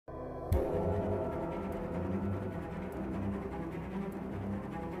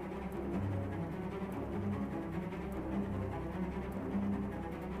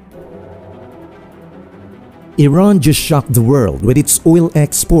Iran just shocked the world with its oil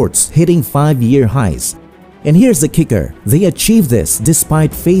exports hitting 5-year highs. And here's the kicker, they achieved this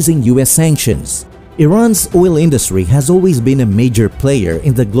despite facing US sanctions. Iran's oil industry has always been a major player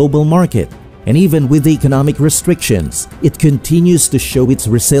in the global market, and even with the economic restrictions, it continues to show its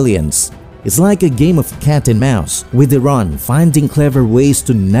resilience. It's like a game of cat and mouse, with Iran finding clever ways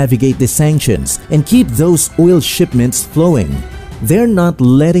to navigate the sanctions and keep those oil shipments flowing. They're not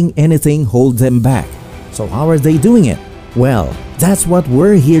letting anything hold them back. So how are they doing it? Well, that's what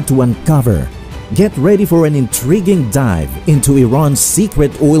we're here to uncover. Get ready for an intriguing dive into Iran's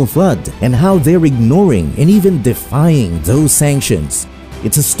secret oil flood and how they're ignoring and even defying those sanctions.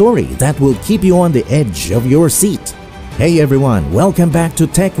 It's a story that will keep you on the edge of your seat. Hey everyone, welcome back to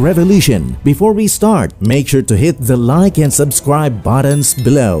Tech Revolution. Before we start, make sure to hit the like and subscribe buttons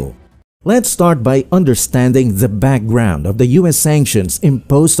below. Let's start by understanding the background of the US sanctions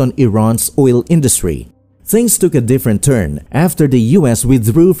imposed on Iran's oil industry. Things took a different turn after the US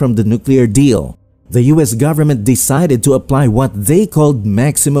withdrew from the nuclear deal. The US government decided to apply what they called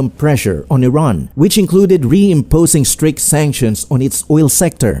maximum pressure on Iran, which included reimposing strict sanctions on its oil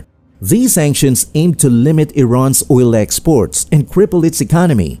sector. These sanctions aimed to limit Iran's oil exports and cripple its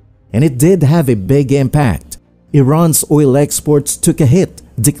economy, and it did have a big impact. Iran's oil exports took a hit,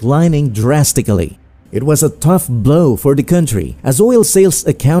 declining drastically. It was a tough blow for the country, as oil sales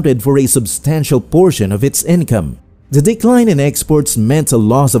accounted for a substantial portion of its income. The decline in exports meant a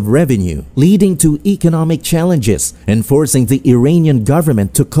loss of revenue, leading to economic challenges and forcing the Iranian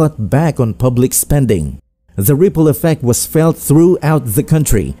government to cut back on public spending. The ripple effect was felt throughout the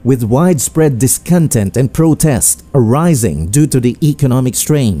country, with widespread discontent and protest arising due to the economic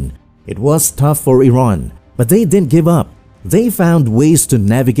strain. It was tough for Iran, but they didn't give up. They found ways to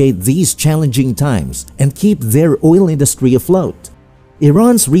navigate these challenging times and keep their oil industry afloat.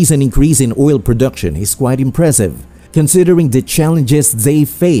 Iran's recent increase in oil production is quite impressive, considering the challenges they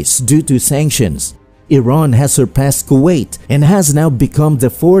face due to sanctions. Iran has surpassed Kuwait and has now become the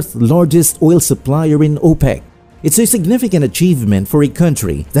fourth largest oil supplier in OPEC. It's a significant achievement for a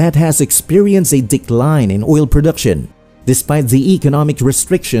country that has experienced a decline in oil production. Despite the economic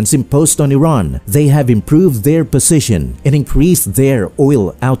restrictions imposed on Iran, they have improved their position and increased their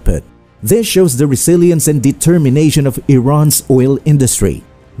oil output. This shows the resilience and determination of Iran's oil industry.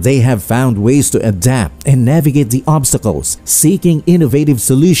 They have found ways to adapt and navigate the obstacles, seeking innovative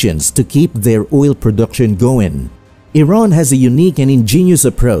solutions to keep their oil production going. Iran has a unique and ingenious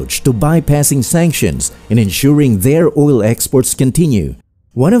approach to bypassing sanctions and ensuring their oil exports continue.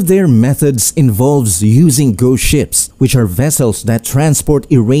 One of their methods involves using ghost ships, which are vessels that transport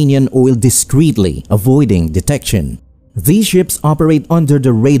Iranian oil discreetly, avoiding detection. These ships operate under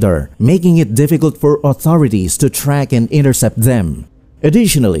the radar, making it difficult for authorities to track and intercept them.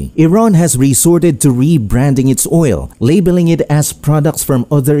 Additionally, Iran has resorted to rebranding its oil, labeling it as products from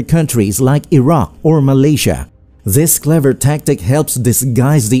other countries like Iraq or Malaysia. This clever tactic helps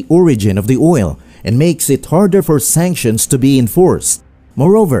disguise the origin of the oil and makes it harder for sanctions to be enforced.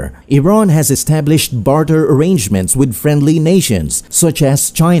 Moreover, Iran has established barter arrangements with friendly nations such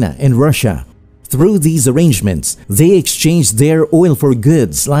as China and Russia. Through these arrangements, they exchange their oil for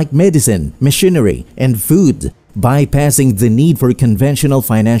goods like medicine, machinery, and food, bypassing the need for conventional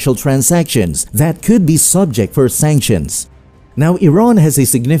financial transactions that could be subject for sanctions. Now, Iran has a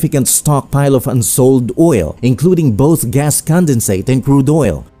significant stockpile of unsold oil, including both gas condensate and crude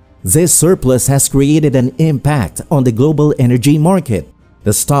oil. This surplus has created an impact on the global energy market.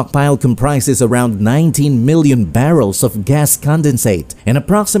 The stockpile comprises around 19 million barrels of gas condensate and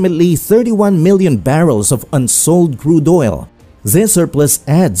approximately 31 million barrels of unsold crude oil. This surplus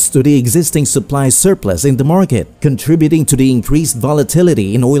adds to the existing supply surplus in the market, contributing to the increased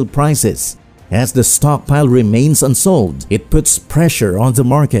volatility in oil prices. As the stockpile remains unsold, it puts pressure on the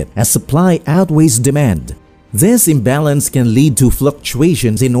market as supply outweighs demand. This imbalance can lead to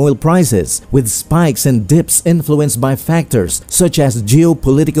fluctuations in oil prices, with spikes and dips influenced by factors such as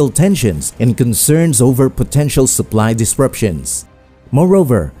geopolitical tensions and concerns over potential supply disruptions.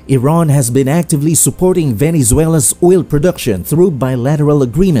 Moreover, Iran has been actively supporting Venezuela's oil production through bilateral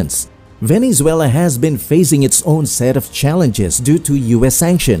agreements. Venezuela has been facing its own set of challenges due to US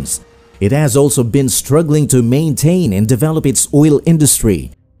sanctions. It has also been struggling to maintain and develop its oil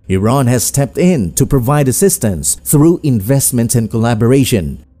industry. Iran has stepped in to provide assistance through investment and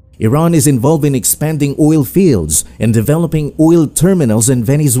collaboration. Iran is involved in expanding oil fields and developing oil terminals in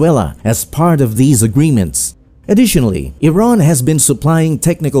Venezuela as part of these agreements. Additionally, Iran has been supplying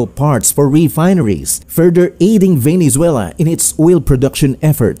technical parts for refineries, further aiding Venezuela in its oil production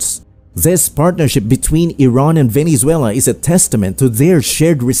efforts. This partnership between Iran and Venezuela is a testament to their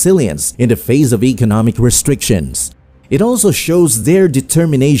shared resilience in the face of economic restrictions. It also shows their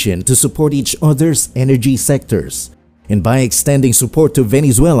determination to support each other's energy sectors. And by extending support to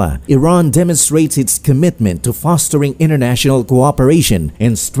Venezuela, Iran demonstrates its commitment to fostering international cooperation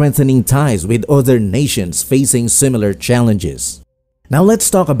and strengthening ties with other nations facing similar challenges. Now let's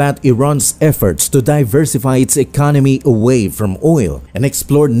talk about Iran's efforts to diversify its economy away from oil and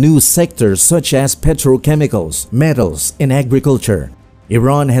explore new sectors such as petrochemicals, metals, and agriculture.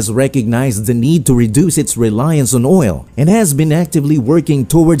 Iran has recognized the need to reduce its reliance on oil and has been actively working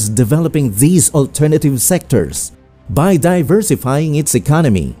towards developing these alternative sectors. By diversifying its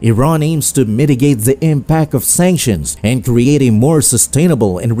economy, Iran aims to mitigate the impact of sanctions and create a more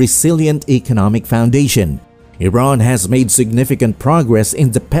sustainable and resilient economic foundation. Iran has made significant progress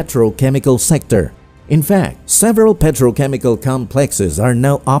in the petrochemical sector. In fact, several petrochemical complexes are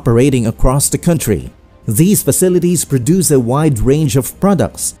now operating across the country. These facilities produce a wide range of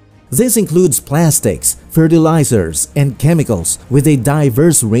products. This includes plastics, fertilizers, and chemicals with a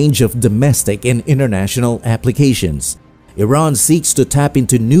diverse range of domestic and international applications. Iran seeks to tap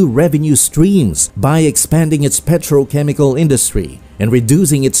into new revenue streams by expanding its petrochemical industry and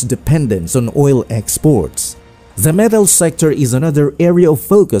reducing its dependence on oil exports. The metal sector is another area of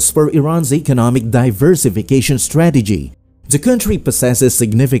focus for Iran's economic diversification strategy. The country possesses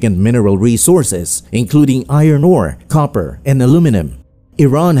significant mineral resources, including iron ore, copper, and aluminum.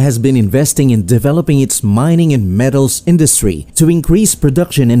 Iran has been investing in developing its mining and metals industry to increase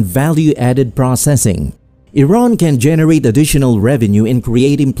production and value-added processing. Iran can generate additional revenue and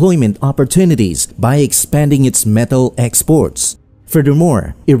create employment opportunities by expanding its metal exports.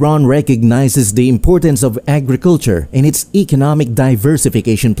 Furthermore, Iran recognizes the importance of agriculture in its economic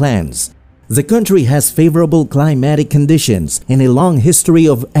diversification plans. The country has favorable climatic conditions and a long history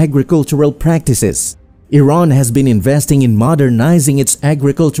of agricultural practices. Iran has been investing in modernizing its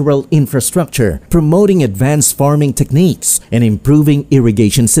agricultural infrastructure, promoting advanced farming techniques, and improving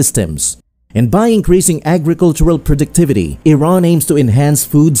irrigation systems. And by increasing agricultural productivity, Iran aims to enhance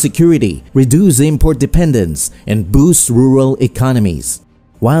food security, reduce import dependence, and boost rural economies.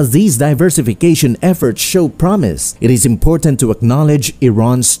 While these diversification efforts show promise, it is important to acknowledge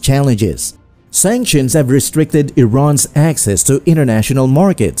Iran's challenges. Sanctions have restricted Iran's access to international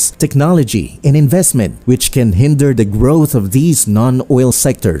markets, technology, and investment, which can hinder the growth of these non-oil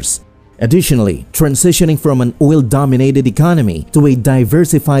sectors. Additionally, transitioning from an oil-dominated economy to a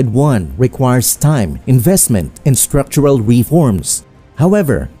diversified one requires time, investment, and structural reforms.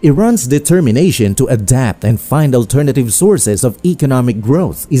 However, Iran's determination to adapt and find alternative sources of economic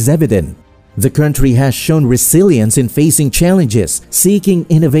growth is evident. The country has shown resilience in facing challenges, seeking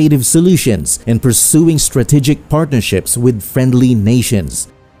innovative solutions, and pursuing strategic partnerships with friendly nations.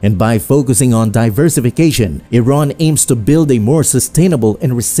 And by focusing on diversification, Iran aims to build a more sustainable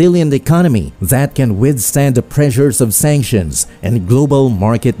and resilient economy that can withstand the pressures of sanctions and global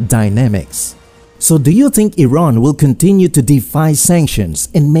market dynamics. So do you think Iran will continue to defy sanctions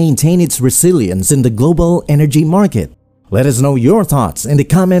and maintain its resilience in the global energy market? Let us know your thoughts in the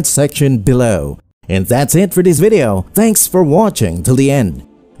comments section below. And that's it for this video. Thanks for watching till the end.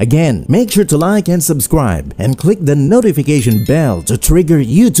 Again, make sure to like and subscribe and click the notification bell to trigger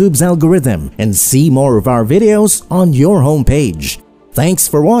YouTube's algorithm and see more of our videos on your homepage. Thanks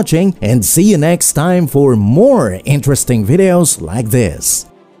for watching and see you next time for more interesting videos like this.